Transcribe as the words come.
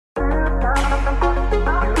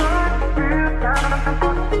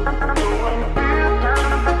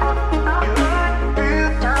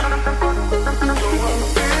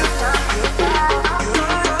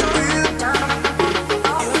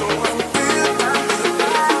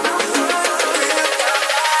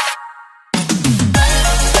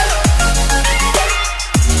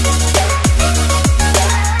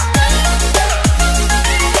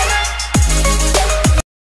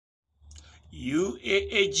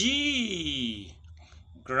Uaag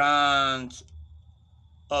grant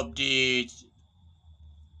update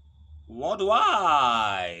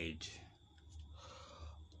worldwide.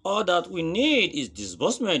 All that we need is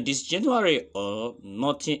disbursement this January or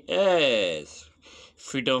nothing else.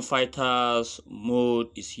 Freedom Fighters mode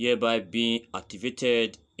is hereby being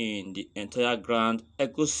activated in the entire grant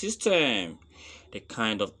ecosystem. The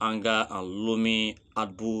kind of anger and looming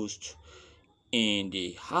outburst in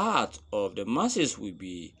the heart of the masses will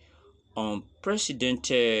be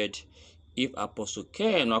unprecedented if Apostle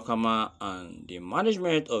Ken Wakama and the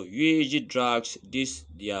management of Uaag drags this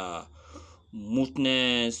their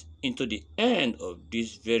mootness into the end of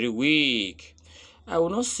this very week. I will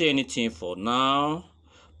not say anything for now,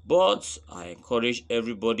 but I encourage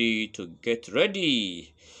everybody to get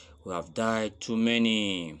ready. We have died too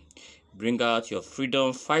many. Bring out your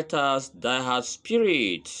freedom fighters' die-hard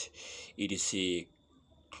spirit. It is a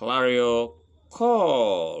clarion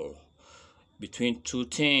call. Between two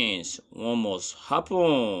things, one must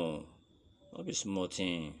happen. Not be small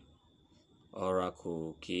thing.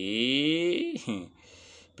 Oracle, okay?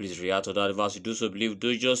 Please react to that verse. You do so believe,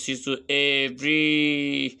 do justice to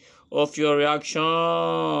every of your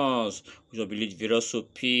reactions. We shall believe various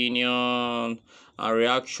opinion and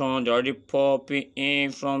reaction. They're already popping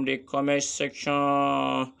in from the comment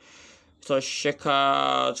section. So check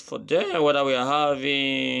out for them whether we are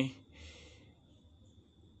having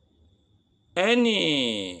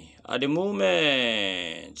any at the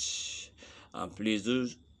moment. And please do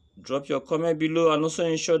drop your comment below and also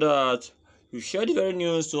ensure that you share the very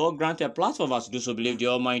news to all granted platforms as you do so believe the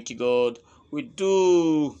Almighty God will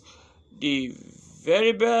do the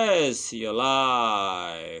very best in your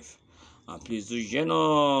life. And please do join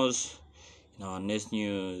us in our next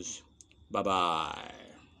news. Bye bye.